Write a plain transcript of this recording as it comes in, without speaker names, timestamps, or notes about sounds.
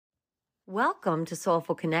Welcome to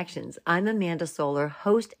Soulful Connections. I'm Amanda Solar,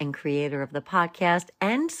 host and creator of the podcast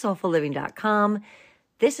and soulfulliving.com.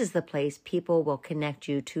 This is the place people will connect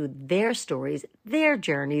you to their stories, their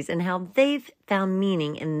journeys, and how they've found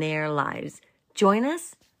meaning in their lives. Join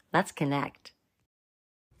us. Let's connect.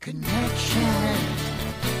 Connection.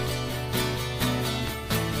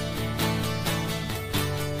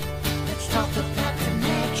 Let's talk about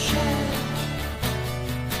connection.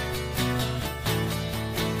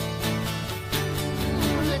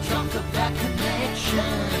 Let's talk about connection.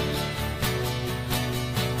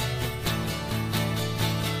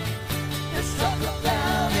 Let's talk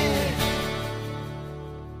about it.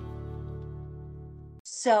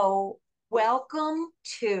 So, welcome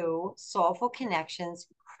to Soulful Connections,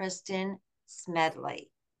 Kristin Smedley.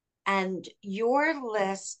 And your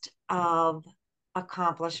list of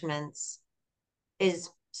accomplishments is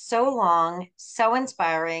so long, so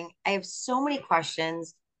inspiring. I have so many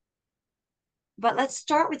questions. But let's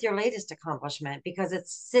start with your latest accomplishment because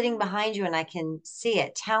it's sitting behind you and I can see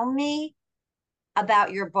it. Tell me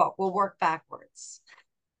about your book. We'll work backwards.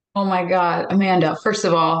 Oh my God, Amanda, first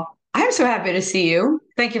of all, I'm so happy to see you.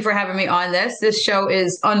 Thank you for having me on this. This show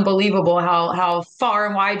is unbelievable how far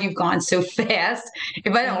and wide you've gone so fast.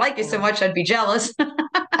 If I didn't like you so much, I'd be jealous. But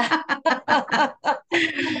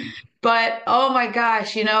oh my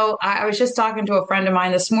gosh, I was just talking to a friend of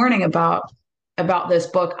mine this morning about this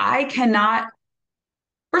book. I cannot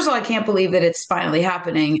First of all, I can't believe that it's finally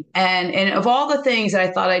happening. And of all the things that I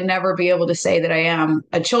thought I'd never be able to say that I am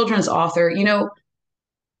a children's author,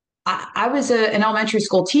 I was an elementary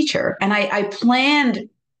school teacher and I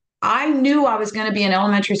knew I was going to be an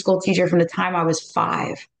elementary school teacher from the time I was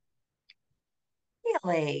 5.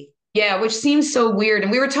 Really? Yeah, which seems so weird.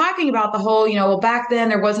 And we were talking about the whole, well, back then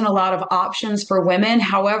there wasn't a lot of options for women.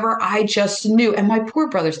 However, I just knew. And my poor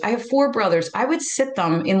brothers, I have 4 brothers. I would sit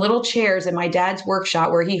them in little chairs in my dad's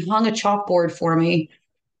workshop where he hung a chalkboard for me.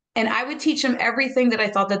 And I would teach them everything that I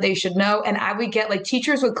thought that they should know. And I would get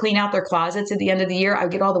teachers would clean out their closets at the end of the year. I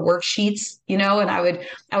would get all the worksheets, and I would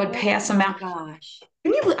pass them out. Gosh.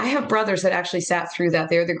 I have brothers that actually sat through that.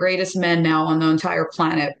 They're the greatest men now on the entire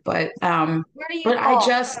planet. But Where do you but I fall?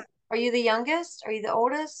 just Are you the youngest? Are you the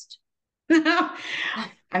oldest?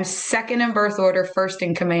 I'm second in birth order, first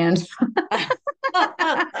in command.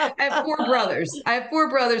 I have 4 brothers. I have 4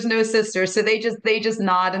 brothers, no sisters. So they just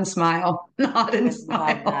nod and smile, nod and Love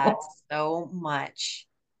that smile. so much.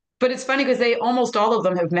 But it's funny because they almost all of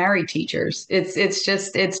them have married teachers.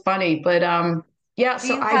 It's funny. But yeah, Do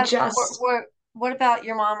so you I have just what about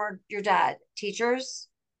your mom or your dad? Teachers?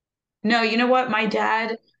 no, you know what? My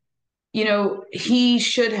dad, he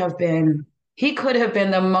could have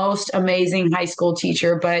been the most amazing high school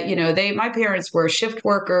teacher, but my parents were shift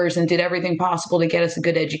workers and did everything possible to get us a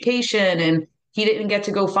good education. And he didn't get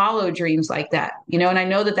to go follow dreams like that, and I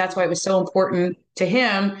know that that's why it was so important to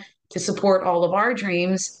him to support all of our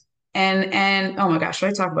dreams. And oh my gosh,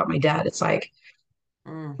 when I talk about my dad, it's like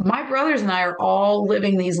my brothers and I are all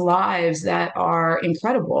living these lives that are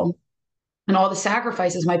incredible and all the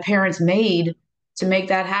sacrifices my parents made to make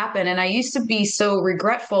that happen. And I used to be so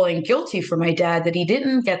regretful and guilty for my dad that he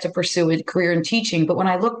didn't get to pursue a career in teaching. But when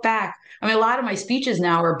I look back, I mean, a lot of my speeches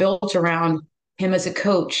now are built around him as a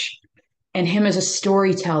coach and him as a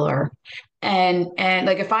storyteller. And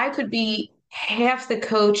like if I could be half the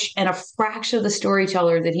coach and a fraction of the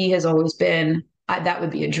storyteller that he has always been, that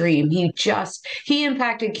would be a dream. He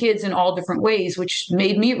impacted kids in all different ways, which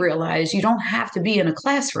made me realize you don't have to be in a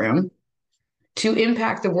classroom to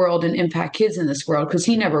impact the world and impact kids in this world, because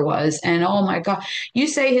he never was. And oh my God, you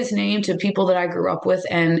say his name to people that I grew up with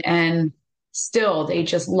and still they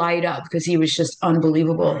just light up because he was just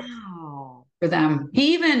unbelievable Wow. for them.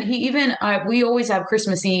 We always have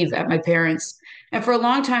Christmas Eve at my parents'. And for a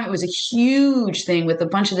long time, it was a huge thing with a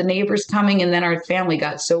bunch of the neighbors coming. And then our family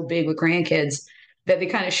got so big with grandkids that they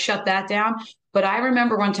kind of shut that down. But I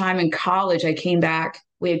remember one time in college, I came back,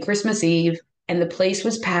 we had Christmas Eve and the place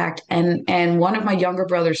was packed. And one of my younger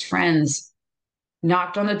brother's friends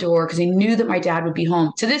knocked on the door because he knew that my dad would be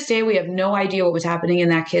home. To this day, we have no idea what was happening in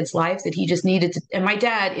that kid's life, that he just needed to. And my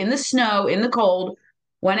dad, in the snow, in the cold,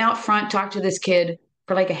 went out front, talked to this kid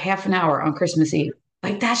for like a half an hour on Christmas Eve.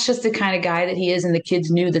 Like, that's just the kind of guy that he is. And the kids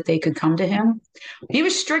knew that they could come to him. He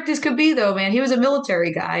was strict as could be, though, man. He was a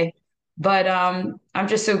military guy. But I'm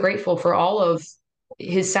just so grateful for all of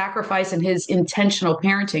his sacrifice and his intentional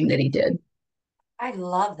parenting that he did. I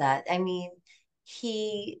love that. I mean,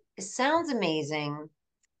 he sounds amazing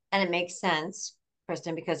and it makes sense,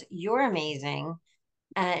 Kristin, because you're amazing.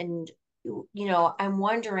 And, I'm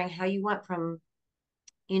wondering how you went from,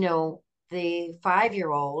 the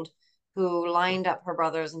 5-year-old who lined up her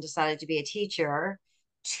brothers and decided to be a teacher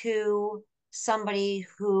to somebody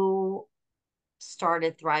who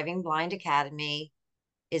started Thriving Blind Academy,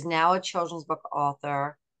 is now a children's book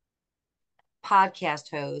author, podcast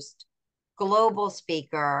host, global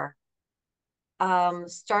speaker,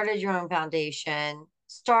 started your own foundation,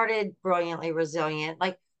 started Brilliantly Resilient.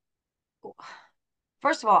 Like,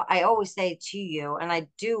 first of all, I always say to you, and I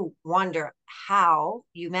do wonder how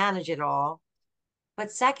you manage it all.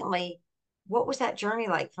 But secondly, what was that journey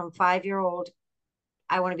like from 5-year-old,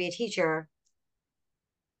 I want to be a teacher,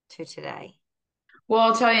 to today? Well,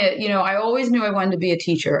 I'll tell you, I always knew I wanted to be a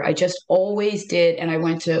teacher. I just always did. And I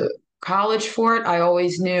went to college for it. I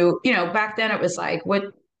always knew, back then it was like, what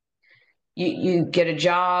you get a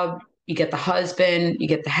job, you get the husband, you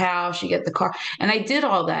get the house, you get the car. And I did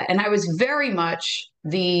all that. And I was very much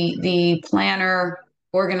the planner,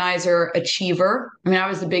 organizer, achiever. I mean, I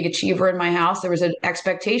was the big achiever in my house. There was an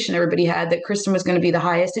expectation everybody had that Kristin was going to be the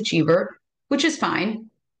highest achiever, which is fine.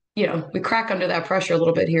 We crack under that pressure a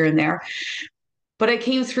little bit here and there. But I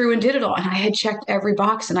came through and did it all, and I had checked every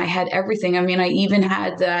box, and I had everything. I mean, I even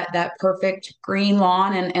had that perfect green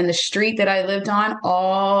lawn, and the street that I lived on,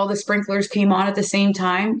 all the sprinklers came on at the same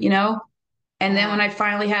time. And then when Wow. I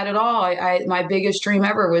finally had it all, my biggest dream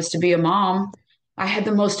ever was to be a mom. I had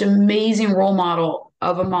the most amazing role model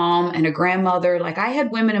of a mom and a grandmother. Like, I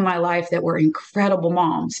had women in my life that were incredible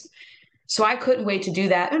moms. So I couldn't wait to do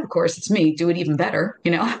that. And of course, it's me, do it even better.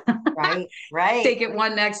 Right, right. Take it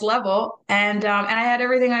one next level. And I had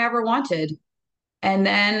everything I ever wanted. And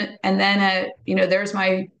then there's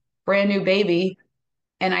my brand new baby,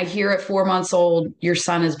 and I hear at 4 months old, your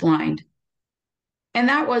son is blind. And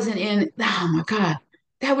that wasn't in, oh my God,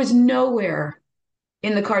 that was nowhere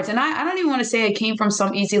in the cards. And I don't even want to say I came from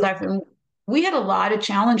some easy life. And we had a lot of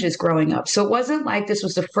challenges growing up. So it wasn't like this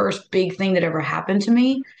was the first big thing that ever happened to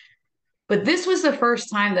me. But this was the first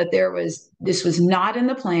time that this was not in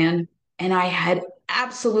the plan. And I had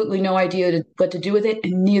absolutely no idea what to do with it.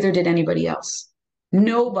 And neither did anybody else.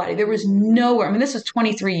 Nobody. There was nowhere. I mean, this was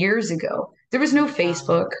 23 years ago. There was no Yeah.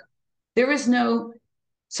 Facebook. There was no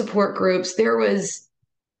support groups. There was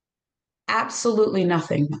absolutely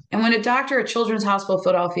nothing. And when a doctor at Children's Hospital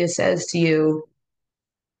Philadelphia says to you,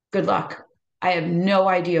 good luck, I have no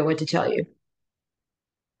idea what to tell you.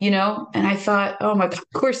 And I thought, oh my God,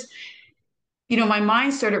 of course, my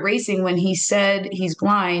mind started racing when he said he's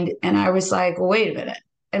blind. And I was like, well, wait a minute.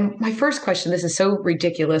 And my first question, this is so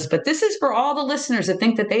ridiculous, but this is for all the listeners that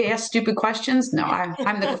think that they ask stupid questions. No,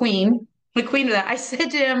 I'm the queen of that. I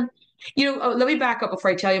said to him, let me back up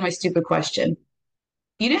before I tell you my stupid question.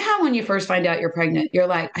 You know how when you first find out you're pregnant, you're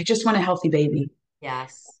like, I just want a healthy baby.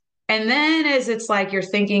 Yes. And then as it's like you're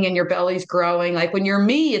thinking and your belly's growing, like when you're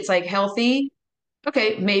me, it's like healthy.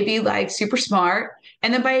 Okay, maybe like super smart.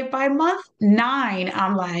 And then by month 9,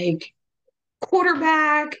 I'm like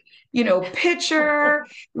quarterback, pitcher,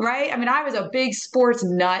 right? I mean, I was a big sports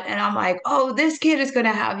nut, and I'm like, oh, this kid is going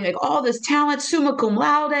to have like all this talent, summa cum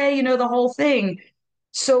laude, the whole thing.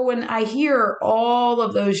 So when I hear all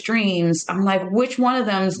of those dreams, I'm like, which one of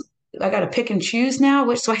them's I got to pick and choose now?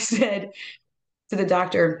 Which so I said to the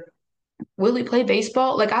doctor, will he play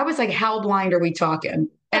baseball? Like I was like, how blind are we talking?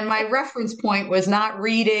 And my reference point was not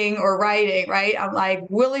reading or writing, right? I'm like,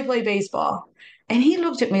 will he play baseball? And he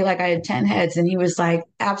looked at me like I had 10 heads and he was like,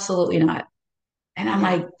 absolutely not. And I'm Yeah.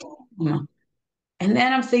 like, "Hmm." And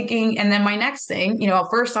then I'm thinking, and then my next thing,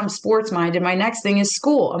 first I'm sports minded. My next thing is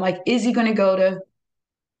school. I'm like, is he going to go to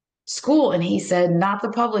school? And he said, not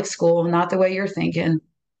the public school, not the way you're thinking.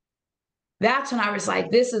 That's when I was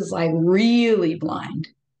like, this is like really blind.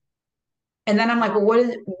 And then I'm like, well,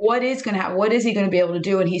 what is going to happen? What is he going to be able to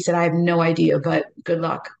do? And he said, I have no idea, but good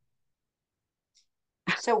luck.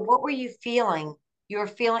 So what were you feeling? You were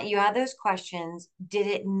feeling, you had those questions. Did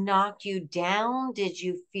it knock you down? Did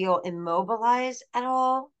you feel immobilized at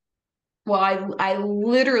all? Well, I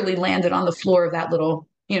literally landed on the floor of that little,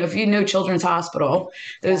 if you know Children's Hospital,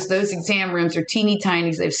 those Yes. exam rooms are teeny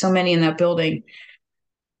tiny. They have so many in that building.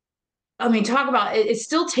 I mean, talk about it, it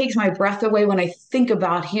still takes my breath away when I think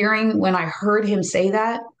about hearing when I heard him say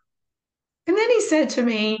that. And then he said to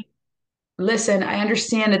me, listen, I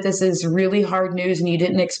understand that this is really hard news and you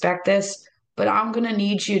didn't expect this, but I'm going to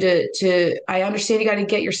need you I understand you got to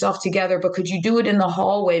get yourself together, but could you do it in the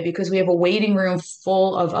hallway? Because we have a waiting room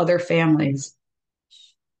full of other families.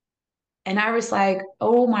 And I was like,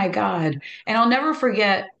 oh my God. And I'll never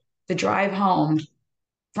forget the drive home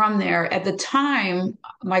from there. At the time,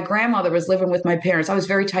 my grandmother was living with my parents. I was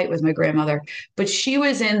very tight with my grandmother, but she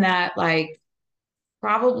was in that like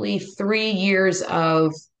probably 3 years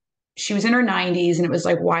of, she was in her 90s and it was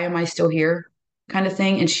like, why am I still here? kind of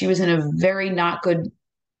thing. And she was in a very not good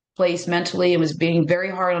place mentally and was being very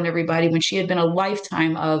hard on everybody when she had been a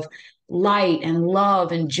lifetime of light and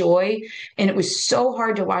love and joy. And it was so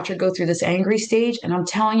hard to watch her go through this angry stage. And I'm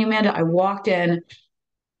telling you, Amanda, I walked in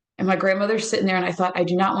and my grandmother's sitting there and I thought, I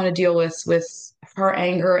do not want to deal with her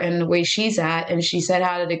anger and the way she's at. And she said,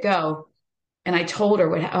 how did it go? And I told her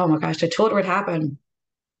what, oh my gosh, I told her what happened.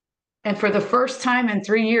 And for the first time in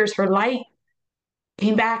 3 years, her light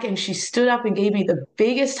came back and she stood up and gave me the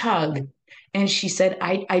biggest hug. And she said,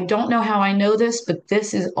 I don't know how I know this, but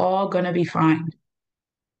this is all going to be fine.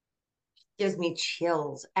 Gives me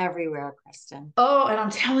chills everywhere, Kristin. Oh, and I'm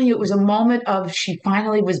telling you, it was a moment of she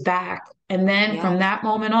finally was back. And then Yeah. from that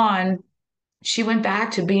moment on, she went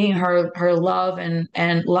back to being her love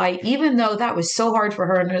and light, even though that was so hard for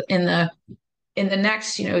her in the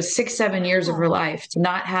next, 6, 7 years of her Oh, life to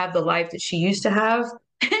not have the life that she used to have.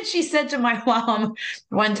 And she said to my mom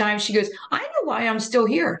one time, she goes, I know why I'm still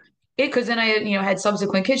here. Because then I had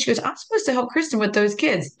subsequent kids. She goes, I'm supposed to help Kristin with those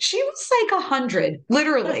kids. She was like 100,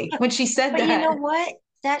 literally, when she said but you know that. what?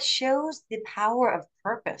 That shows the power of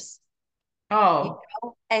purpose. You Oh,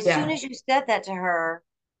 know, as soon yeah, as you said that to her,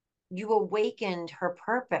 you awakened her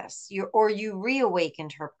purpose. You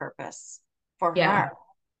reawakened her purpose for yeah. her.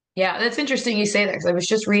 Yeah, that's interesting you say that because I was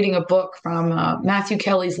just reading a book from Matthew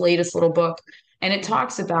Kelly's latest little book, and it Mhm.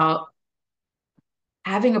 talks about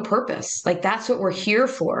having a purpose. Like that's what we're here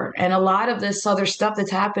for. And a lot of this other stuff that's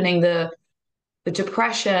happening, the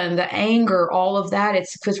depression, the anger, all of that,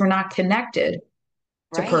 it's because we're not connected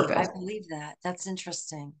to Right. I purpose. believe that. That's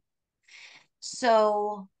interesting.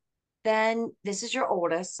 So then this is your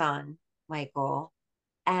oldest son, Michael.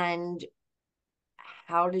 And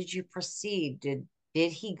how did you proceed? Did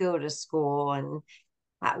he go to school and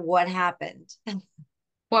what happened?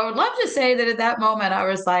 Well, I would love to say that at that moment I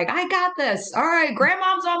was like, I got this. All right,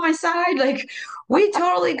 grandmom's on my side. Like, we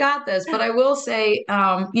totally got this. But I will say,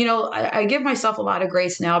 I give myself a lot of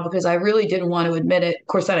grace now because I really didn't want to admit it. Of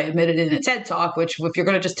course, I admitted it in a TED talk, which if you're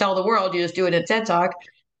going to just tell the world, you just do it in a TED talk.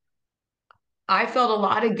 I felt a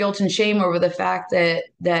lot of guilt and shame over the fact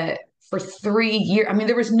that for 3 years, I mean,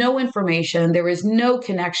 there was no information, there was no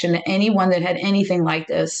connection to anyone that had anything like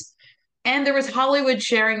this. And there was Hollywood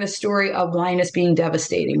sharing the story of blindness being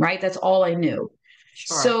devastating, right? That's all I knew.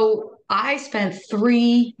 Sure. So I spent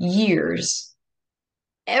 3 years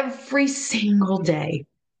every single day.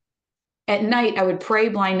 At night, I would pray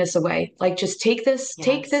blindness away. Like, just take this,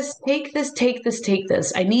 take Yes. this, take this, take this, take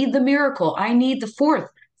this. I need the miracle. I need the fourth,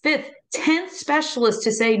 fifth, 10th specialist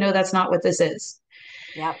to say, no, that's not what this is.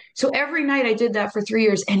 Yep. So every night I did that for 3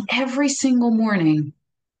 years. And every single morning,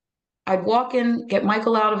 I'd walk in, get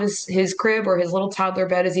Michael out of his crib or his little toddler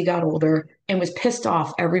bed as he got older, and was pissed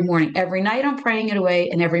off every morning. Every night I'm praying it away,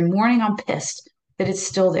 and every morning I'm pissed that it's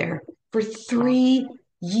still there. For Yeah. 3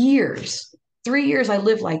 years, 3 years I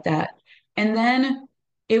lived like that. And then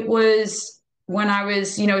it was when I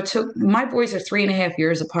was, it took my boys are 3.5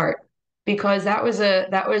 years apart because that was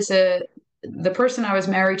the person I was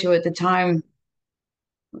married to at the time,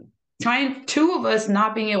 trying two of us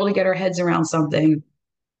not being able to get our heads around something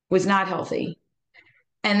was not healthy.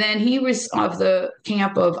 And then he was of the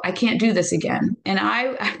camp of, I can't do this again. And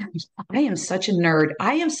I am such a nerd.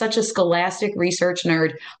 I am such a scholastic research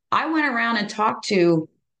nerd. I went around and talked to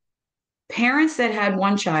parents that had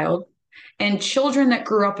one child and children that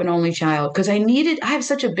grew up an only child because I have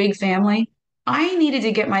such a big family. I needed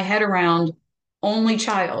to get my head around only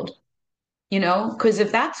child, because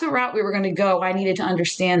if that's the route we were going to go, I needed to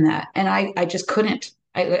understand that. And I just couldn't.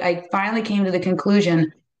 I finally came to the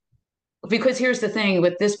conclusion because here's the thing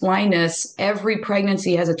with this blindness, every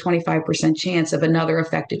pregnancy has a 25% chance of another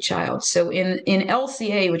affected child. So in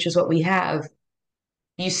LCA, which is what we have,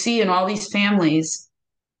 you see in all these families,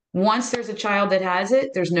 once there's a child that has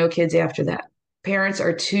it, there's no kids after that. Parents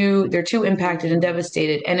they're too impacted and Mm.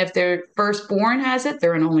 devastated. And if their firstborn has it,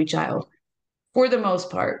 they're an only child for the most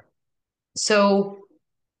part. So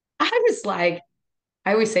I was like,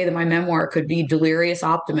 I always say that my memoir could be Delirious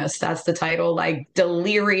Optimist. That's the title, like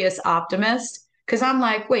Delirious Optimist. Because I'm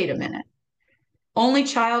like, wait a minute. Only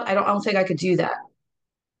child, I don't think I could do that.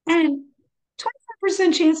 And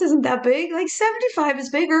 25% chance isn't that big. Like 75 is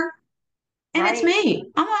bigger. And it's Right.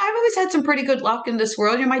 me. I've always had some pretty good luck in this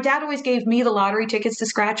world. My dad always gave me the lottery tickets to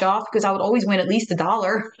scratch off because I would always win at least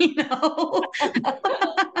 $1,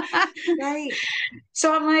 Right.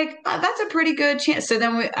 So I'm like, that's a pretty good chance. So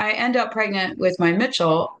then I end up pregnant with my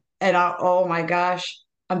Mitchell. And oh my gosh,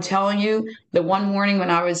 I'm telling you, the one morning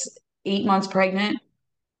when I was 8 months pregnant,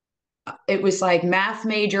 it was like math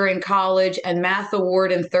major in college and math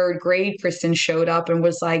award in third grade. Kristin showed up and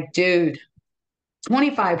was like, dude,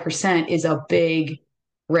 25% is a big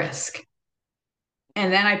risk.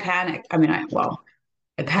 And then I panicked. I mean, I Yeah.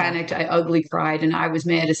 panicked, I ugly cried, and I was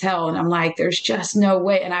mad as hell. And I'm like, there's just no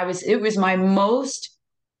way. And it was my most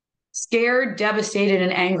scared, devastated,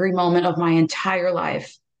 and angry moment of my entire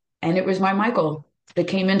life. And it was my Michael that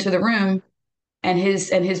came into the room, and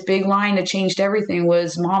his big line that changed everything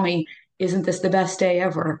was, Mommy, isn't this the best day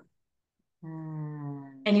ever? Mm.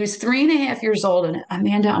 And he was 3.5 years old. And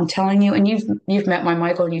Amanda, I'm telling you, and you've met my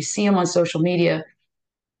Michael and you see him on social media.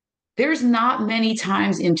 There's not many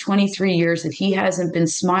times in 23 years that he hasn't been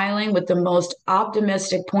smiling with the most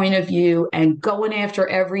optimistic point of view and going after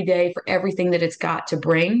every day for everything that it's got to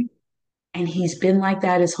bring. And he's been like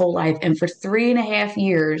that his whole life. And for 3.5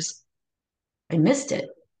 years, I missed it.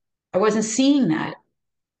 I wasn't seeing that.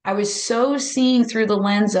 I was so seeing through the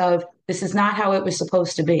lens of this is not how it was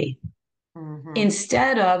supposed to be, Hmm.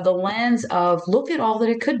 instead of the lens of look at all that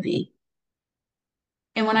it could be.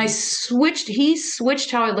 And when he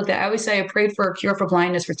switched how I looked at it. I always say I prayed for a cure for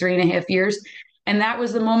blindness for 3.5 years. And that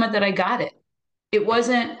was the moment that I got it. It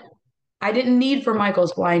wasn't, I didn't need for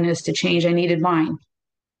Michael's blindness to change. I needed mine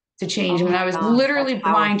to change. Oh And when my I was gosh, that's literally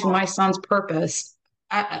blind to powerful. my son's purpose,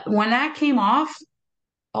 when that came off,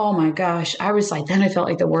 oh my gosh, I was like, then I felt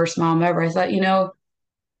like the worst mom ever. I thought,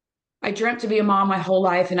 I dreamt to be a mom my whole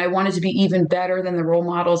life and I wanted to be even better than the role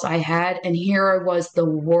models I had. And here I was, the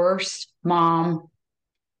worst mom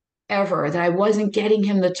ever, that I wasn't getting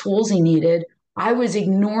him the tools he needed. I was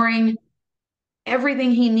ignoring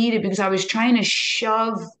everything he needed because I was trying to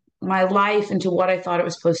shove my life into what I thought it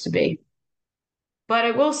was supposed to be. But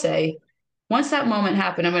I will say, once that moment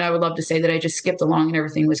happened, I mean, I would love to say that I just skipped along and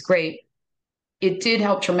everything was great. It did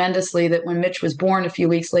help tremendously that when Mitch was born a few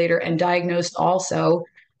weeks later and diagnosed also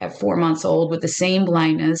at 4 months old with the same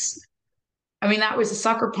blindness, I mean, that was a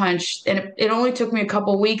sucker punch, and it only took me a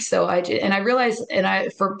couple of weeks though. I realized,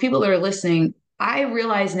 for people that are listening, I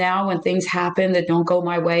realize now when things happen that don't go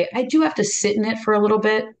my way, I do have to sit in it for a little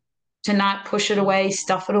bit to not push it away, Mhm.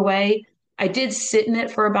 stuff it away. I did sit in it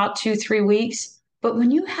for about 2, 3 weeks, but when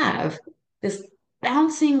you have this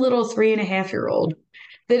bouncing little 3.5 year old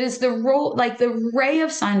that is the role, like the ray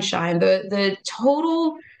of sunshine, the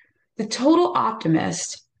total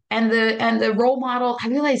optimist and the role model. I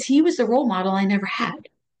realized he was the role model I never had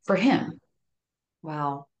for him.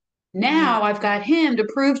 Wow. Now I've got him to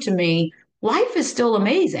prove to me life is still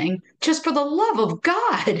amazing. Just for the love of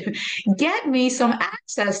God, get me some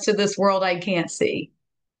access to this world I can't see.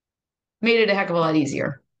 Made it a heck of a lot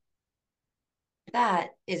easier. That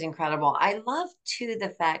is incredible. I love too the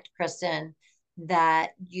fact, Kristen,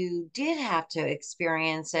 that you did have to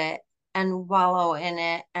experience it and wallow in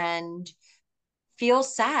it and feel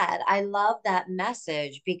sad. I love that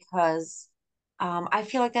message because I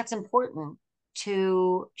feel like that's important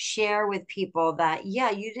to share with people that, yeah,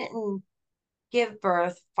 you didn't give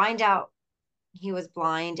birth, find out he was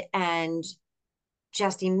blind, and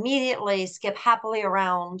just immediately skip happily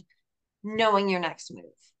around knowing your next move.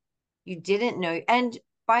 You didn't know. And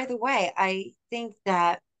by the way, I think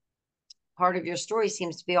that part of your story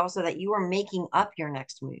seems to be also that you were making up your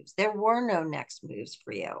next moves. There were no next moves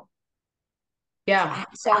for you. So, Yeah.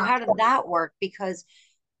 so how did that work? Because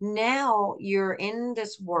now you're in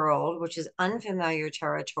this world, which is unfamiliar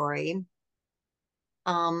territory.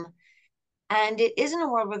 Um, and it isn't a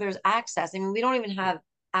world where there's access. I mean, we don't even have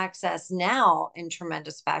access now in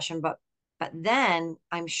tremendous fashion, but then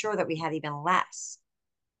I'm sure that we had even less.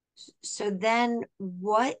 So then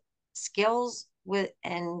what skills with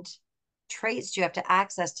and traits do you have to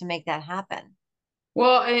access to make that happen?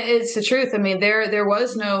 Well, it's the truth. I mean, there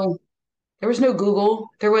was no Google.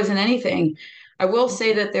 There wasn't anything. I will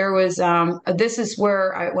say that there was. This is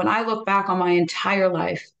where when I look back on my entire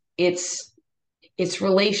life, it's it's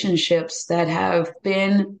relationships that have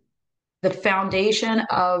been the foundation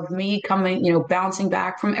of me coming, bouncing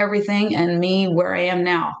back from everything and me where I am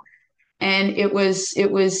now. And it was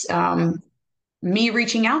me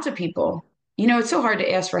reaching out to people. It's so hard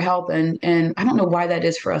to ask for help, and I don't know why that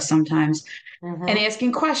is for us sometimes. And Mm-hmm.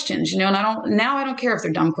 asking questions, and I don't care if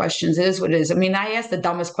they're dumb questions. It is what it is. I mean, I asked the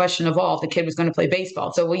dumbest question of all if the kid was going to play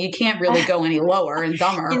baseball. So, well, you can't really go any lower and You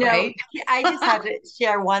dumber, know, right? I just have to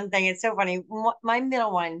share one thing. It's so funny. My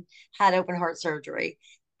middle one had open heart surgery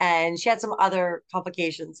and she had some other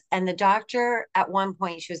complications. And the doctor at one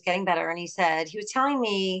point, she was getting better and he was telling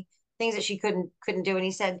me things that she couldn't do. And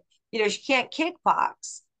he said, she can't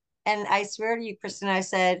kickbox. And I swear to you, Kristen, I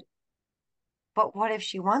said, but what if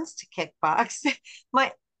she wants to kickbox?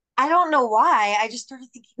 My I don't know why. I just started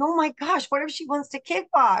thinking, oh my gosh, what if she wants to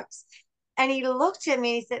kickbox? And he looked at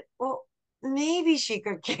me and he said, well, maybe she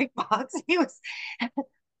could kickbox. He was,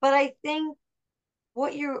 but I think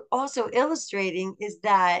what you're also illustrating is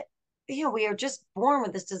that, we are just born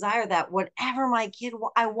with this desire that whatever my kid,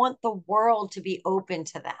 I want the world to be open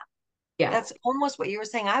to them. Yeah. That's almost what you were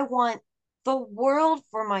saying. I want the world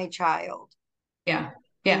for my child, Yeah.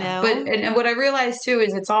 you Yeah. But, know? and what I realized too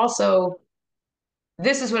is it's also,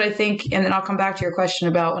 this is what I think, and then I'll come back to your question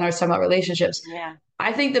about when I was talking about relationships. Yeah.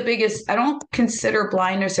 I think the biggest, I don't consider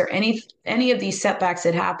blindness or any of these setbacks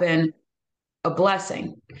that happen a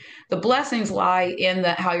blessing. The blessings lie in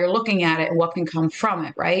the how you're looking at it and what can come from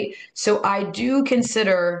it, right? So I do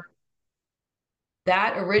consider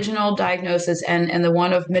that original diagnosis and the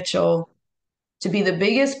one of Mitchell to be the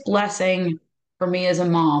biggest blessing for me as a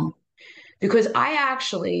mom because I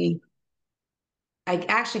actually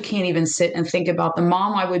can't even sit and think about the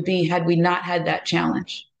mom I would be had we not had that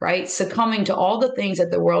challenge, right? Succumbing to all the things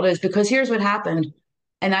that the world is. Because here's what happened.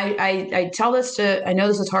 And I tell this to, I know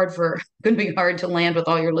this is hard for, going to be hard to land with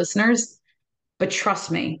all your listeners, but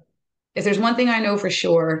trust me, if there's one thing I know for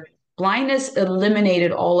sure, blindness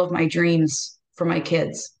eliminated all of my dreams for my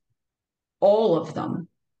kids, all of them,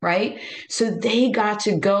 right? So they got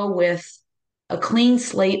to go with a clean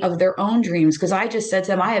slate of their own dreams because I just said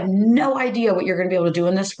to them, I have no idea what you're going to be able to do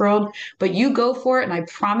in this world, but you go for it. And I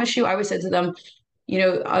promise you, I always said to them,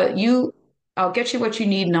 I'll get you what you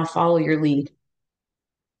need and I'll follow your lead.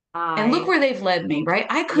 And look I, where they've led me, right?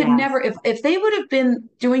 I could yes. never, if they would have been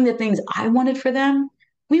doing the things I wanted for them,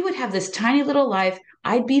 we would have this tiny little life.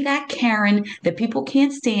 I'd be that Karen that people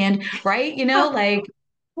can't stand, right? Like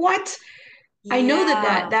what? I know that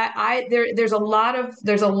that Yeah. that I there's a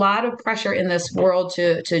lot of pressure in this world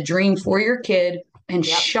to dream for your kid and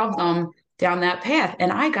Yep. shove them down that path.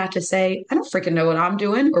 And I got to say, I don't freaking know what I'm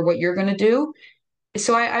doing or what you're going to do.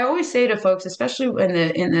 So I always say to folks, especially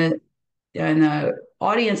in the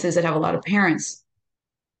audiences that have a lot of parents,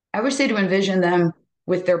 I always say to envision them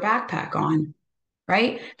with their backpack on,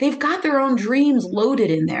 right? They've got their own dreams loaded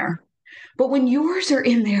in there. But when yours are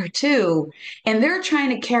in there too, and they're trying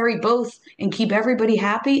to carry both and keep everybody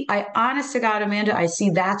happy, I honest to God, Amanda, I see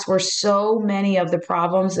that's where so many of the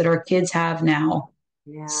problems that our kids have now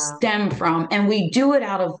Yeah. stem from. And we do it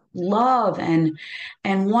out of love and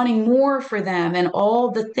wanting more for them and all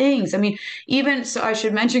the things. I mean, even so I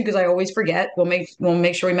should mention because I always forget, we'll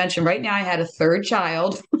make sure we mention right now I had a third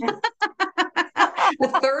child. The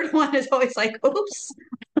third one is always like, oops.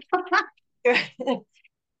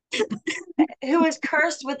 Who is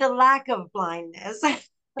cursed with the lack of blindness.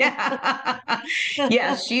 Yeah.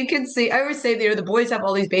 Yes, you can see. I always say there, the boys have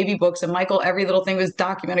all these baby books, and Michael, every little thing was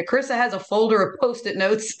documented. Carissa has a folder of post-it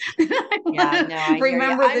notes. I want Yeah, to no, I hear you.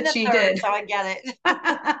 remember I'm that the she third, did. so I get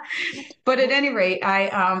it. But at any rate,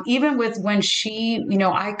 I even with when she,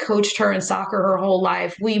 I coached her in soccer her whole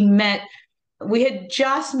life. We had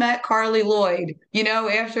just met Carly Lloyd,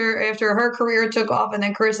 after her career took off, and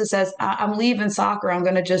then Carissa says, I'm leaving soccer. I'm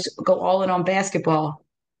going to just go all in on basketball.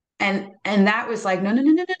 And that was like, no, no,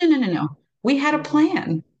 no, no, no, no, no, no, no. We had a Mhm,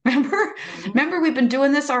 plan. Remember? mhm. Remember, we've been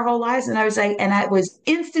doing this our whole lives. And I was like, and I was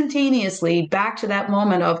instantaneously back to that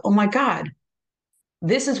moment of, oh my God,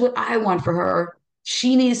 this is what I want for her.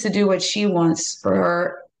 She needs to do what she wants for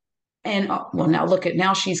her. And well,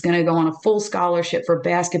 now she's going to go on a full scholarship for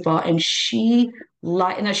basketball. And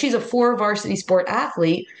now she's a four varsity sport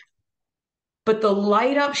athlete, but the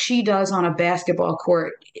light up she does on a basketball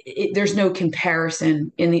court, there's no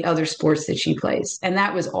comparison in the other sports that she plays. And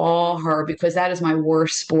that was all her because that is my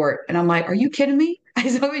worst sport. And I'm like, are you kidding me?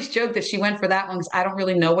 I always joke that she went for that one because I don't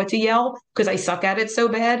really know what to yell because I suck at it so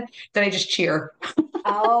bad that I just cheer.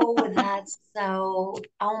 Oh, oh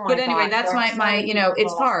But my anyway, gosh, that's there are my so my, many beautiful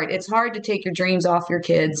it's hard. lessons. It's hard to take your dreams off your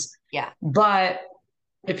kids. Yeah. But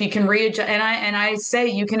if you can readjust, and I say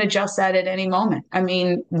you can adjust that at any moment. I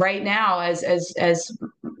mean, right now, as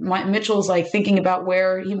Mitchell's like thinking about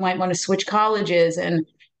where he might want to switch colleges, and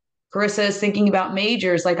Carissa is thinking about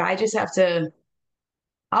majors, like I just have to.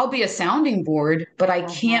 I'll be a sounding board, but I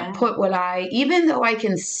can't Hmm. put even though I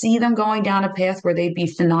can see them going down a path where they'd be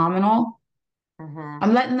phenomenal. Hmm.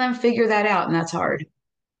 I'm letting them figure that out, and that's hard.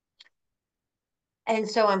 And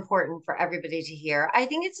so important for everybody to hear. I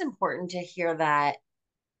think it's important to hear that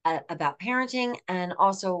about parenting and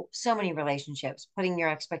also so many relationships, putting your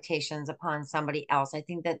expectations upon somebody else. I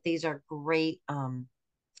think that these are great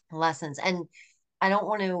lessons. And I don't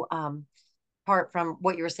want to part from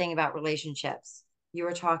what you were saying about relationships. You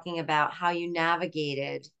were talking about how you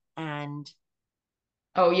navigated and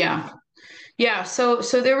Oh yeah. Yeah, so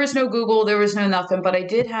there was no Google, there was no nothing, but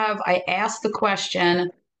I asked the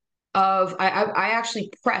question, I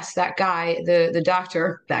actually pressed that guy, the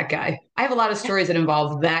doctor, that guy. I have a lot of stories that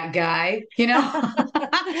involve that guy, you know.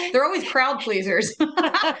 They're always crowd pleasers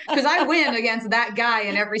because I win against that guy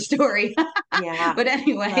in every story. Yeah, But love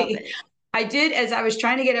anyway, it. I did, as I was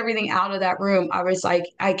trying to get everything out of that room, I was like,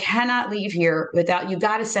 I cannot leave here without, you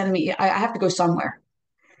got to send me, I have to go somewhere.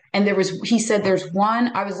 And he said, there's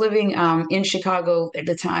one, I was living in Chicago at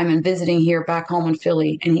the time and visiting here back home in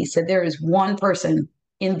Philly. And he said, there is one person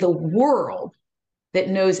in the world that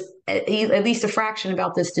knows at least a fraction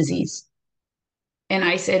about this disease. And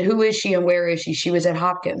I said, who is she and where is she? She was at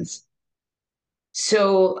Hopkins.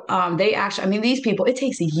 So they actually, I mean, these people, it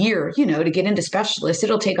takes a year, to get into specialists.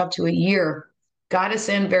 It'll take up to a year. Got us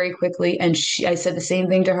in very quickly. And I said the same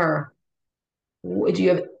thing to her. Do you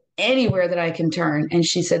have anywhere that I can turn? And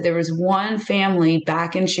she said there was one family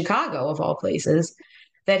back in Chicago, of all places,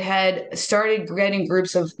 that had started getting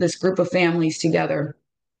this group of families together.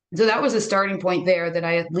 So that was a starting point there that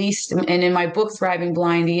I at least, and in my book, Thriving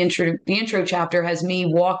Blind, the intro chapter has me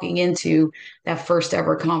walking into that first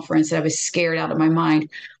ever conference that I was scared out of my mind.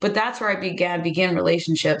 But that's where I began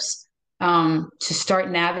relationships to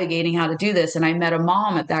start navigating how to do this. And I met a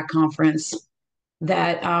mom at that conference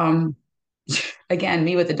that, again,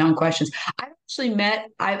 me with the dumb questions.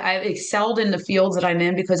 I've excelled in the fields that I'm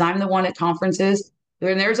in because I'm the one at conferences.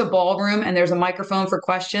 When there's a ballroom and there's a microphone for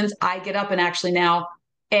questions, I get up and actually now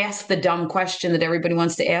ask the dumb question that everybody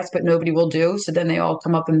wants to ask, but nobody will do. So then they all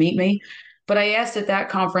come up and meet me. But I asked at that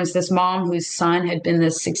conference this mom whose son had been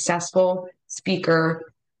this successful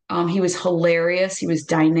speaker. He was hilarious. He was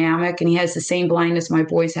dynamic, and he has the same blindness my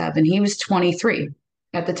boys have. And he was 23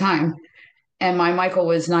 at the time. And my Michael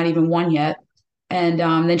was not even one yet. And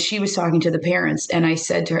then she was talking to the parents, and I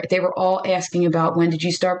said to her, they were all asking about when did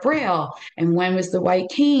you start Braille and when was the white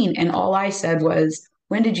cane? And all I said was,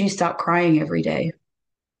 when did you stop crying every day?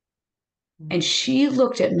 And she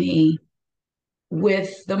looked at me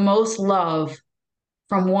with the most love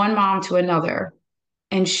from one mom to another.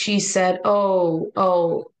 And she said,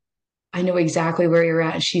 oh, I know exactly where you're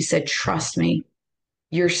at. And she said, trust me,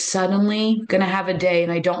 you're suddenly going to have a day,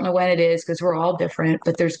 and I don't know when it is because we're all different,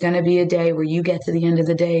 but there's going to be a day where you get to the end of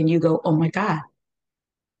the day and you go, oh my God,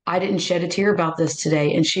 I didn't shed a tear about this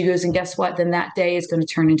today. And she goes, and guess what? Then that day is going to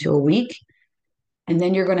turn into a week, and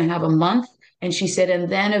then you're going to have a month. And she said, and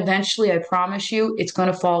then eventually, I promise you, it's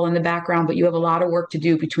going to fall in the background, but you have a lot of work to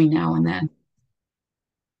do between now and then.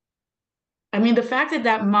 I mean, the fact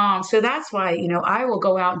that mom, so that's why, I will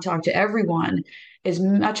go out and talk to everyone as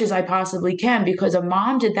much as I possibly can because a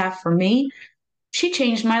mom did that for me. She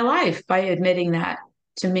changed my life by admitting that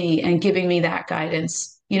to me and giving me that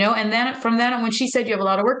guidance, and then from then on, when she said you have a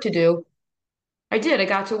lot of work to do, I did. I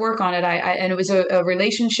got to work on it. And it was a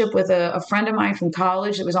relationship with a friend of mine from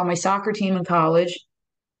college that was on my soccer team in college.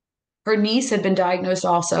 Her niece had been diagnosed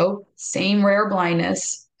also, same rare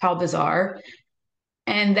blindness. How bizarre.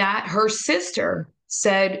 And that her sister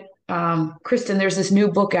said, Kristin, there's this new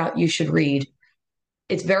book out you should read.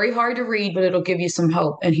 It's very hard to read, but it'll give you some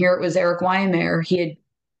hope. And here it was Eric Weihenmayer. He had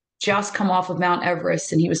just come off of Mount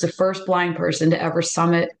Everest, and he was the first blind person to ever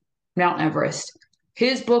summit Mount Everest.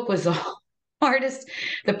 His book was the hardest.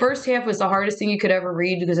 The first half was the hardest thing you could ever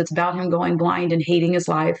read because it's about him going blind and hating his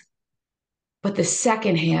life. But the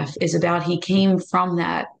second half is about he came from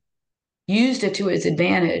that, used it to his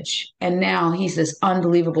advantage, and now he's this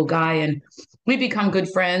unbelievable guy. And we become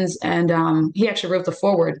good friends. And he actually wrote the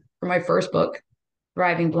foreword for my first book,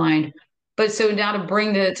 Thriving Blind. But so now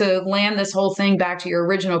to land this whole thing back to your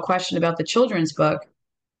original question about the children's book,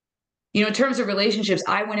 in terms of relationships,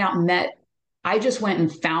 I just went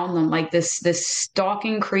and found them like this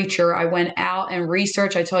stalking creature. I went out and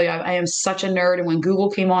researched. I tell you, I am such a nerd. And when Google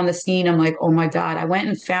came on the scene, I'm like, oh my God, I went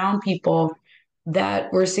and found people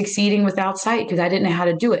that were succeeding without sight because I didn't know how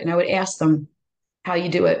to do it. And I would ask them how you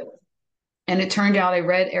do it. And it turned out I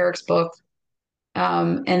read Eric's book.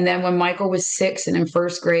 And then when Michael was 6 and in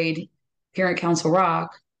first grade here at Council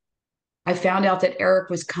Rock, I found out that Eric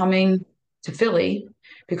was coming to Philly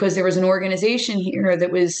because there was an organization here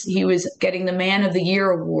he was getting the Man of the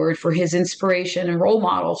Year award for his inspiration and role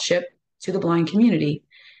modelship to the blind community.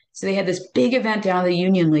 So they had this big event down at the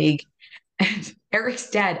Union League. And Eric's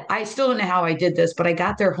dad, I still don't know how I did this, but I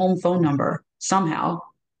got their home phone number somehow.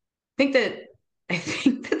 I think that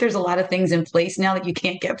there's a lot of things in place now that you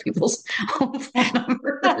can't get people's home phone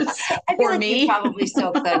numbers I feel for like you me. probably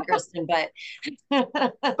still could, Kristin, but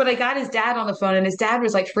But I got his dad on the phone, and his dad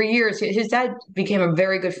was like, for years, his dad became a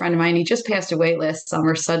very good friend of mine. He just passed away last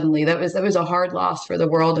summer suddenly. That was a hard loss for the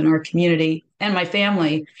world and our community and my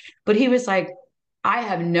family. But he was like, I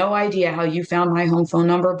have no idea how you found my home phone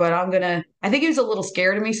number, but I think he was a little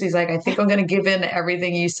scared of me. So he's like, I think I'm gonna give in to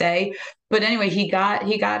everything you say. But anyway, he got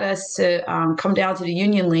us to come down to the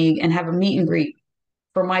Union League and have a meet and greet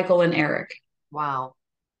for Michael and Eric. Wow.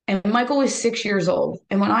 And Michael was 6 years old.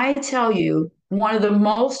 And when I tell you, one of the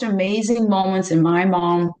most amazing moments in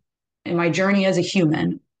my journey as a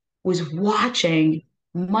human was watching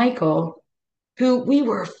Michael, who we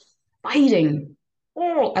were fighting.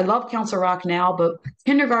 Oh, I love Council Rock now, but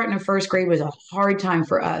kindergarten and first grade was a hard time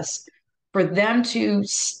for us. For them to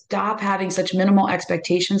stop having such minimal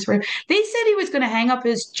expectations for him. They said he was going to hang up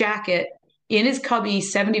his jacket in his cubby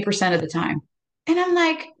 70% of the time. And I'm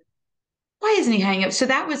like, why isn't he hanging up? So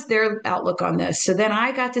that was their outlook on this. So then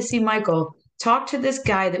I got to see Michael talk to this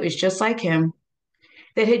guy that was just like him,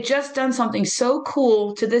 that had just done something so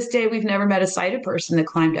cool. To this day, we've never met a sighted person that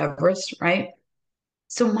climbed Everest, right?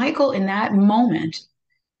 So, Michael, in that moment,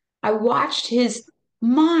 I watched his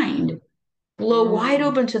mind blow wide Mm.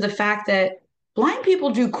 open to the fact that blind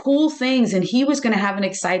people do cool things and he was going to have an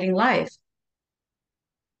exciting life.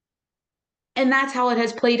 And that's how it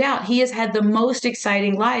has played out. He has had the most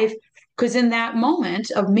exciting life because in that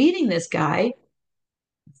moment of meeting this guy,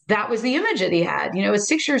 that was the image that he had. You know, at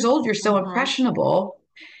 6 years old, you're so Mm-hmm. impressionable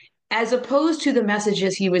as opposed to the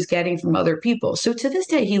messages he was getting from other people. So to this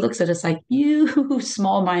day, he looks at us like, you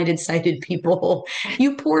small minded, sighted people,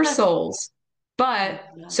 you poor souls. But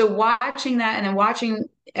so watching that and then watching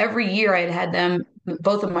every year, I had them,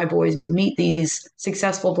 both of my boys, meet these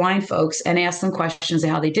successful blind folks and ask them questions of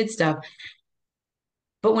how they did stuff.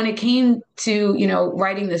 But when it came to,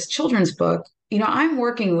 writing this children's book,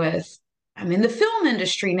 I'm in the film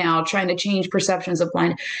industry now, trying to change perceptions of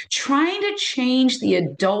blindness, trying to change the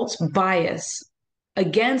adult's bias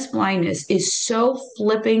against blindness is so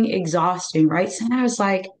flipping exhausting, right? So I was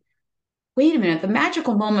like, wait a minute, the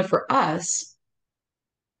magical moment for us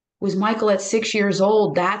was Michael at 6 years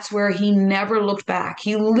old. That's where he never looked back.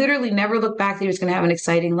 He literally never looked back that he was going to have an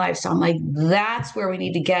exciting life. So I'm like, that's where we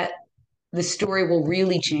need to get. The story will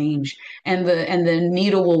really change and the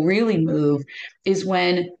needle will really move is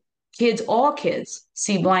when all kids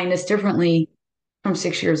see blindness differently from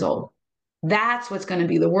 6 years old. That's what's going to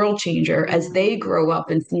be the world changer as they Mm. grow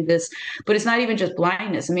up and see this. But it's not even just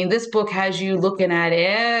blindness. I mean, this book has you looking at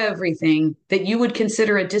everything that you would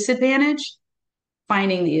consider a disadvantage,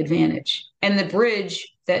 finding the advantage. And the bridge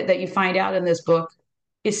that you find out in this book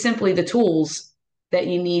is simply the tools that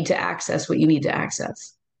you need to access what you need to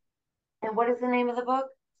access. And what is the name of the book?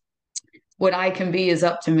 What I can be is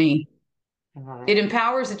up to me. I love It it.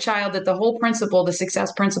 empowers a child that the whole principle, the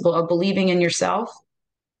success principle of believing in yourself.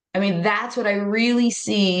 I mean, that's what I really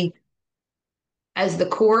see as the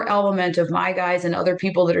core element of my guys and other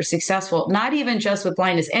people that are successful, not even just with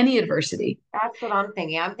blindness, any adversity. That's what I'm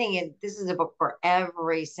thinking. I'm thinking this is a book for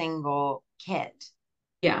every single kid.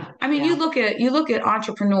 Yeah. I mean, Yeah. you look at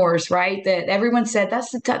entrepreneurs, right? That everyone said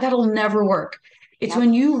that'll never work. It's Yep.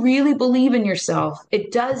 when you really believe in yourself.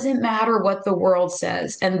 It doesn't matter what the world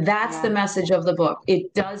says. And that's the Yeah. message of the book.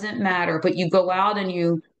 It doesn't matter, but you go out and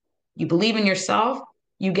you believe in yourself,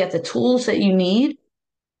 you get the tools that you need,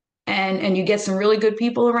 and you get some really good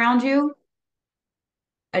people around you,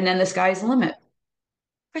 and then the sky's the limit.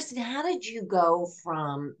 Kristin, how did you go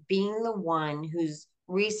from being the one who's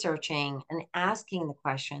researching and asking the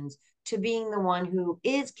questions to being the one who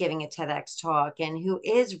is giving a TEDx talk and who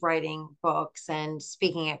is writing books and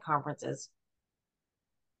speaking at conferences?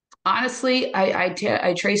 Honestly,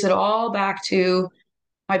 I trace it all back to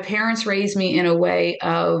my parents raised me in a way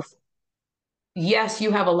of yes,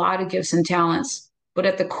 you have a lot of gifts and talents, but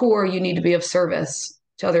at the core, you need to be of service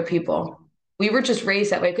to other people. Mhm. We were just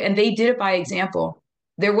raised that way, and they did it by example.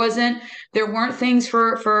 There wasn't, there weren't things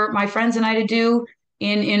for my friends and I to do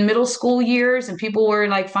in middle school years, and people were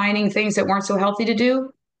like finding things that weren't so healthy to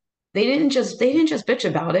do. They didn't just bitch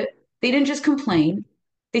about it. They didn't just complain.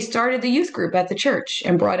 They started the youth group at the church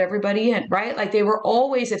and brought everybody in, right? Like they were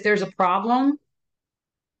always, if there's a problem,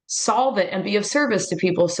 solve it and be of service to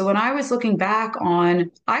people. So when I was looking back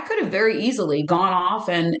on, I could have very easily gone off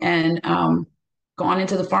and gone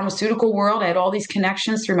into the pharmaceutical world. I had all these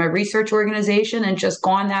connections through my research organization and just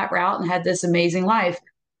gone that route and had this amazing life.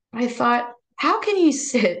 I thought, how can you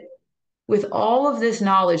sit with all of this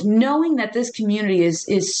knowledge, knowing that this community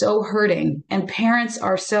is so hurting and parents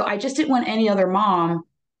are so, I just didn't want any other mom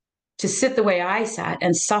to sit the way I sat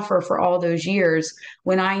and suffer for all those years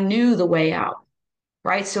when I knew the way out,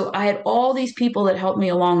 right? So I had all these people that helped me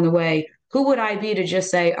along the way. Who would I be to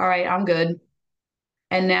just say, all right, I'm good.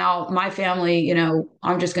 And now my family,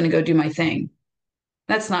 I'm just going to go do my thing.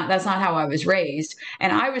 That's not how I was raised.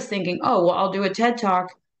 And I was thinking, oh, well, I'll do a TED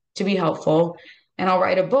talk to be helpful. and I'll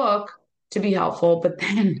write a book to be helpful. But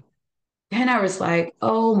then I was like,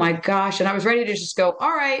 oh my gosh. And I was ready to just go,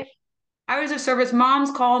 all right, hours of service,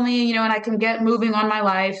 moms call me, and I can get moving on my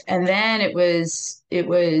life. And then it was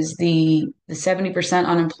the 70%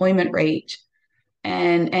 unemployment rate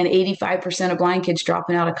and 85% of blind kids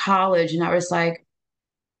dropping out of college. And I was like,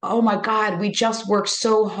 oh my God, we just worked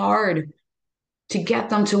so hard to get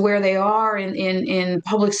them to where they are in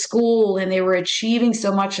public school, and they were achieving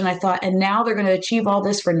so much. And I thought, and now they're going to achieve all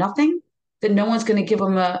this for nothing, that no one's going to give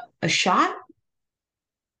them a shot.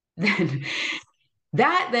 Then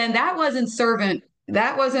that wasn't servant.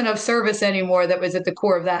 That wasn't of service anymore. That was at the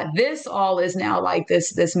core of that. This all is now like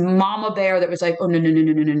this mama bear that was like, oh no, no, no,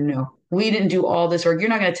 no, no, no, no. We didn't do all this, or you're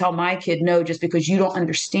not going to tell my kid no just because you don't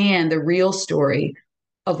understand the real story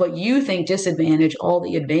of what you think disadvantage, all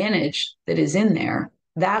the advantage that is in there.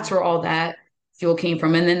 That's where all that fuel came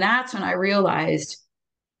from. And then that's when I realized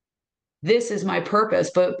this is my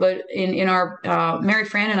purpose. But in our Mary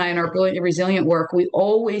Fran and I in our brilliant resilient work, we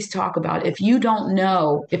always talk about, if you don't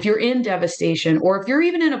know, if you're in devastation, or if you're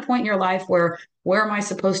even in a point in your life where am I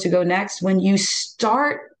supposed to go next? When you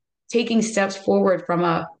start taking steps forward from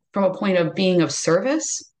a point of being of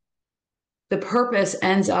service, the purpose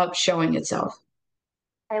ends up showing itself.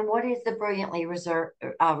 And what is the brilliantly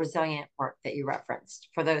resilient work that you referenced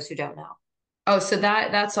for those who don't know? Oh, so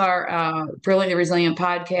that's our Brilliantly Resilient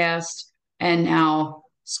podcast, and now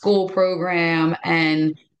school program,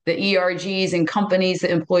 and the ERGs and companies, the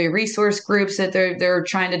employee resource groups that they're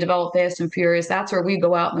trying to develop fast and furious. That's where we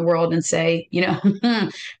go out in the world and say,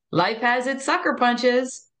 life has its sucker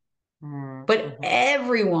punches. But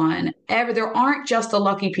everyone, there aren't just the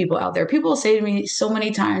lucky people out there. People say to me so many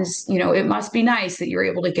times, it must be nice that you're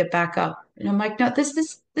able to get back up. And I'm like, no, this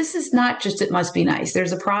is not just, it must be nice.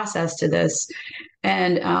 There's a process to this.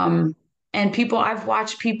 And people, I've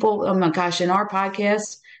watched people, oh my gosh, in our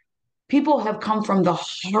podcast, people have come from the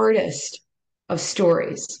hardest of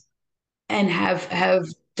stories and have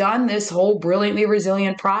done this whole brilliantly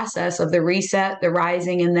resilient process of the reset, the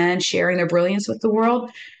rising, and then sharing their brilliance with the world.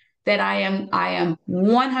 That I am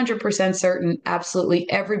 100% certain absolutely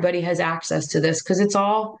everybody has access to this, because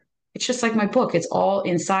it's just like my book. It's all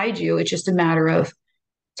inside you. It's just a matter of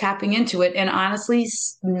tapping into it and honestly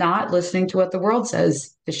not listening to what the world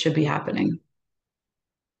says this should be happening.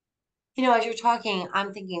 As you're talking,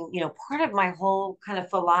 I'm thinking, part of my whole kind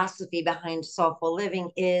of philosophy behind soulful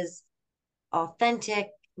living is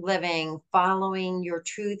authentic living, following your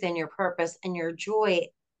truth and your purpose and your joy.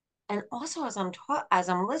 And also, as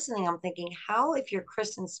I'm listening, I'm thinking, how if you're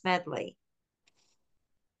Kristin Smedley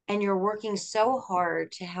and you're working so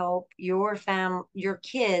hard to help your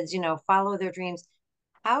kids, follow their dreams,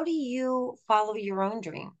 how do you follow your own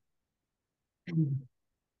dream?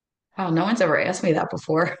 Oh, no one's ever asked me that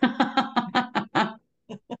before.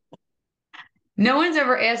 No one's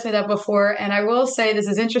ever asked me that before, and I will say this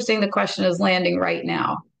is interesting. The question is landing right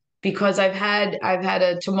now because I've had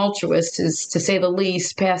a tumultuous, to say the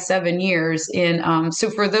least, past 7 years.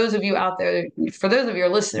 So for those of you out there, for those of your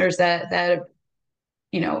listeners that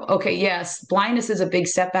okay, yes, blindness is a big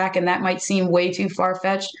setback, and that might seem way too far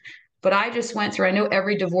fetched, but I just went through. I know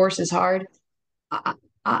every divorce is hard.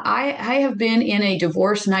 I have been in a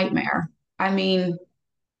divorce nightmare. I mean,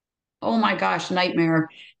 oh my gosh, nightmare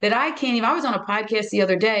that I can't even. I was on a podcast the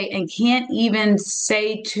other day and can't even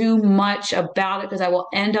say too much about it because I will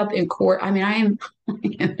end up in court. I mean, I am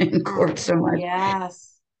in court so much.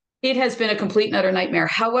 Yes. It has been a complete and utter nightmare.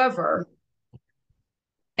 However,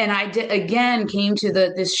 and I did again came to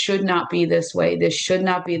this should not be this way. This should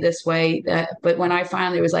not be this way. But when I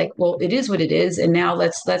finally was like, well, it is what it is, and now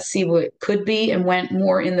let's see what it could be, and went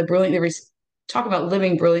more in the talk about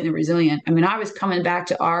living brilliantly resilient. I mean, I was coming back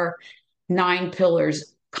to our 9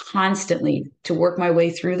 pillars constantly to work my way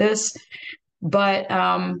through this. But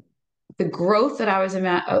the growth that I was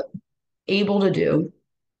able to do,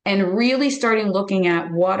 and really starting looking at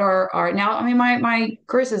what are now, I mean, my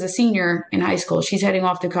Chris is a senior in high school. She's heading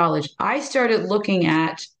off to college. I started looking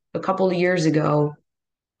at a couple of years ago,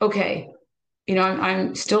 okay,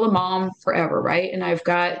 I'm still a mom forever, right? And I've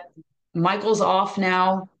got Michael's off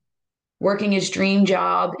now, working his dream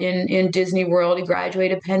job in Disney World. He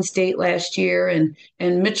graduated Penn State last year,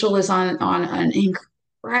 and Mitchell is on an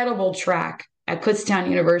incredible track at Kutztown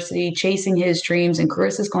University, chasing his dreams, and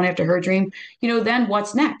Carissa's going after her dream. Then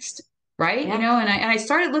what's next, right? Yeah. And I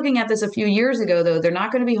started looking at this a few years ago. Though they're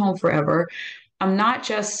not going to be home forever. I'm not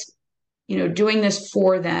just doing this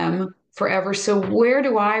for them forever. So where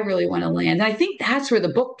do I really want to land? And I think that's where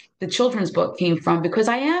the children's book came from, because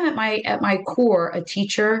I am at my core a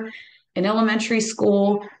teacher in elementary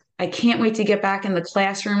school. I can't wait to get back in the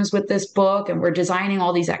classrooms with this book, and we're designing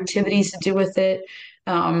all these activities to do with it.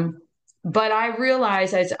 Um, but I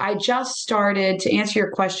realized as I just started to answer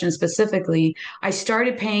your question specifically, I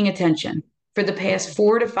started paying attention for the past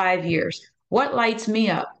 4 to 5 years. What lights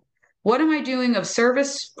me up? What am I doing of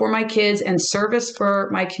service for my kids and service for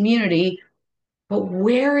my community? But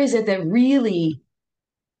where is it that really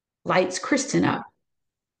lights Kristin up?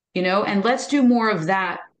 And let's do more of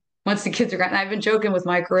that once the kids are gone. And I've been joking with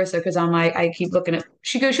my Carissa because I'm like, I keep looking at,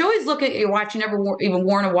 she goes, you always look at your watch, you never even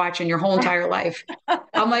worn a watch in your whole entire life.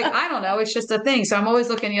 I'm like, I don't know. It's just a thing. So I'm always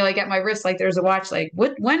looking, like at my wrist, like there's a watch, like,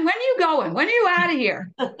 when are you going? When are you out of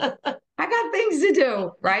here? I got things to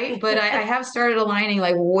do. Right. But I have started aligning,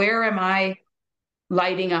 like, where am I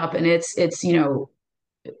lighting up? And it's,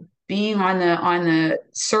 being on the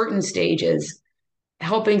certain stages,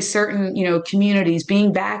 helping certain, communities,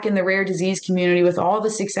 being back in the rare disease community with all the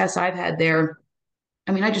success I've had there.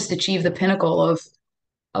 I mean, I just achieved the pinnacle of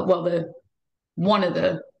well, the one of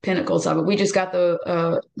the pinnacles of it. We just got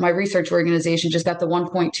my research organization just got the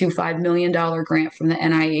 $1.25 million grant from the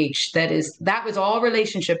NIH. That was all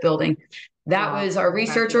relationship building. That Wow, was our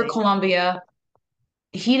researcher at Columbia.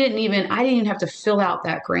 I didn't even have to fill out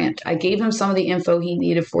that grant. I gave him some of the info he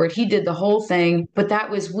needed for it. He did the whole thing, but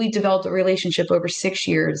we developed a relationship over 6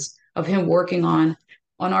 years of him working on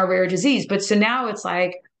our rare disease. But so now it's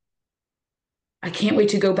like, I can't wait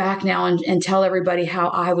to go back now and tell everybody how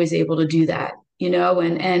I was able to do that,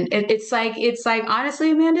 and it's like,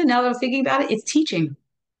 honestly, Amanda, now that I'm thinking about it, it's teaching.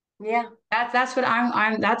 Yeah. That's what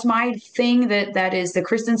that's my thing, that is the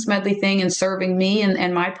Kristin Smedley thing, and serving me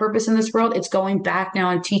and my purpose in this world. It's going back now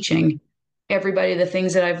and teaching everybody the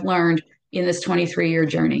things that I've learned in this 23-year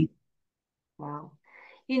journey. Wow.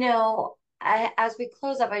 As we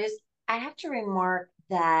close up, I have to remark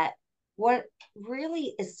that what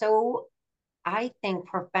really is so, I think,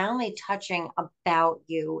 profoundly touching about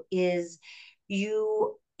you is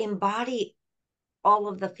you embody all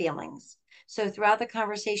of the feelings. So throughout the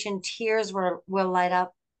conversation, tears will light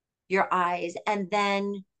up your eyes, and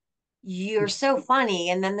then you're so funny,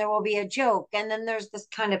 and then there will be a joke, and then there's this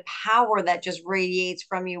kind of power that just radiates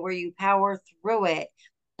from you where you power through it.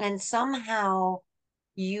 And somehow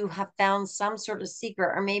you have found some sort of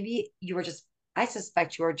secret, or maybe I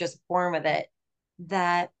suspect you were just born with it,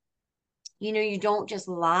 that you don't just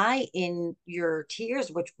lie in your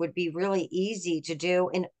tears, which would be really easy to do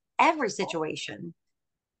in every situation.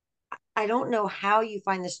 I don't know how you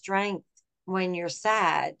find the strength when you're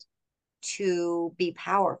sad to be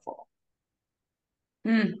powerful.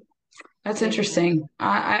 Hmm, that's You know? interesting.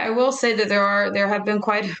 I will say that there have been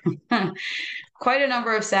quite quite a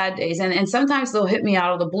number of sad days, and sometimes they'll hit me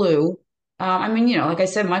out of the blue. I mean, like I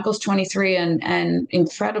said, Michael's 23 and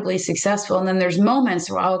incredibly successful, and then there's moments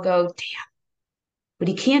where I'll go, damn, but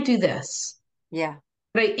he can't do this. Yeah.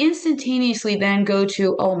 But I instantaneously then go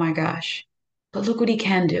to, oh my gosh, but look what he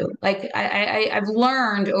can do. Like I've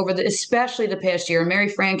learned especially the past year, and Mary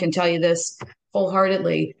Fran can tell you this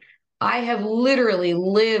wholeheartedly. I have literally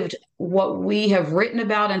lived what we have written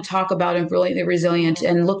about and talk about in Brilliantly Resilient,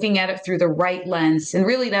 and looking at it through the right lens. And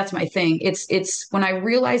really, that's my thing. It's when I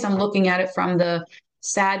realize I'm looking at it from the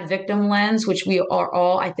sad victim lens, which we are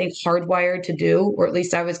all, I think, hardwired to do, or at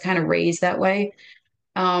least I was kind of raised that way.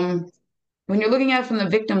 Um, when you're looking at it from the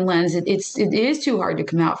victim lens, it is too hard to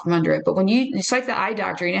come out from under it. But it's like the eye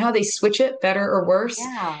doctor, how they switch it, better or worse.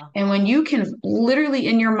 Yeah. And when you can literally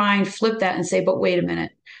in your mind flip that and say, but wait a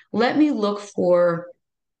minute, let me look for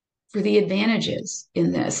the advantages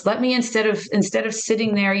in this. Let me, instead of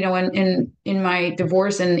sitting there, in my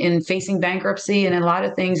divorce and in facing bankruptcy and a lot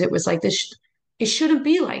of things, it was like this, it shouldn't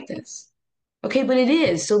be like this. Okay, but it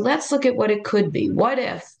is. So let's look at what it could be. What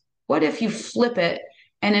if you flip it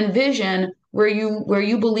and envision where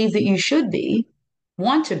you believe that you should be,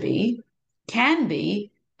 want to be, can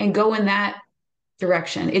be, and go in that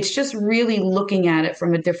direction. It's just really looking at it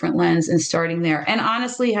from a different lens and starting there. And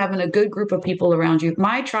honestly, having a good group of people around you.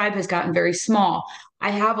 My tribe has gotten very small.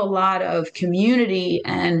 I have a lot of community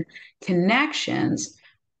and connections,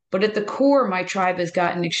 but at the core, my tribe has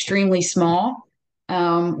gotten extremely small,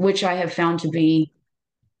 which I have found to be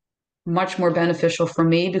much more beneficial for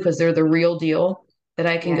me because they're the real deal that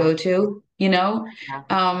I can Yeah. go to, Yeah.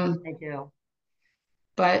 Um, I do.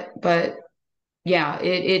 but yeah,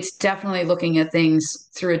 it's definitely looking at things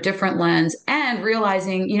through a different lens and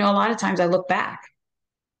realizing, a lot of times I look back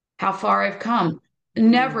how far I've come.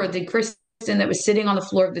 Never Mm. did Kristin that was sitting on the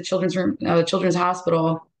floor of the children's room, children's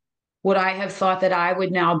hospital, would I have thought that I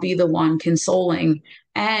would now be the one consoling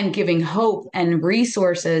and giving hope and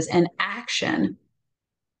resources and action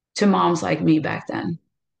to moms like me back then.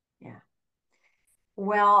 Yeah.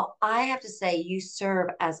 Well, I have to say, you serve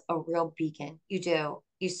as a real beacon. You do.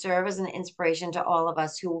 You serve as an inspiration to all of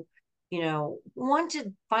us who, want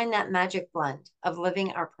to find that magic blend of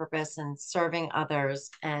living our purpose and serving others.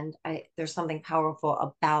 And there's something powerful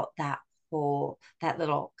about that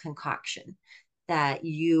little concoction that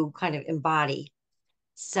you kind of embody.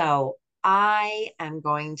 So I am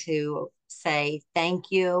going to say thank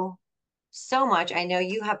you so much. I know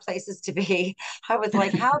you have places to be. I was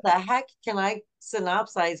like, how the heck can I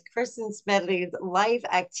synopsize Kristin Smedley's life,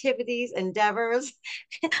 activities, endeavors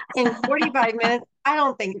in 45 minutes? I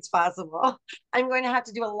don't think it's possible. I'm going to have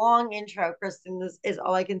to do a long intro, Kristin. This is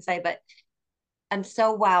all I can say, but I'm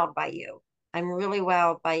so wowed by you. I'm really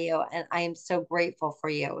wowed by you, and I am so grateful for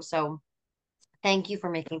you. So thank you for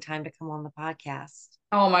making time to come on the podcast.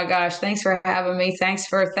 Oh my gosh, thanks for having me. Thanks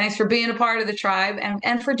for being a part of the tribe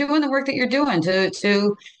and for doing the work that you're doing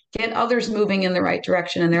to get others moving in the right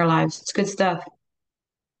direction in their lives. It's good stuff.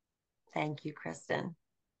 Thank you, Kristin.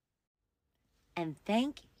 And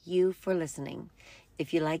thank you for listening.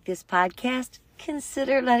 If you like this podcast,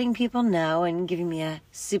 consider letting people know and giving me a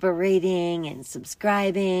super rating and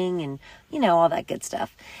subscribing and, all that good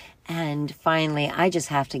stuff. And finally, I just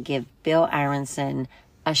have to give Bill Aronson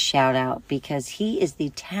a shout out because he is the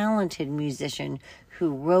talented musician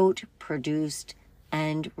who wrote, produced,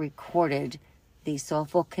 and recorded the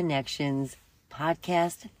Soulful Connections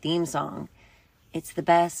podcast theme song. It's the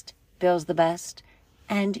best, Bill's the best,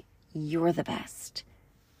 and you're the best.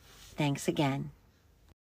 Thanks again.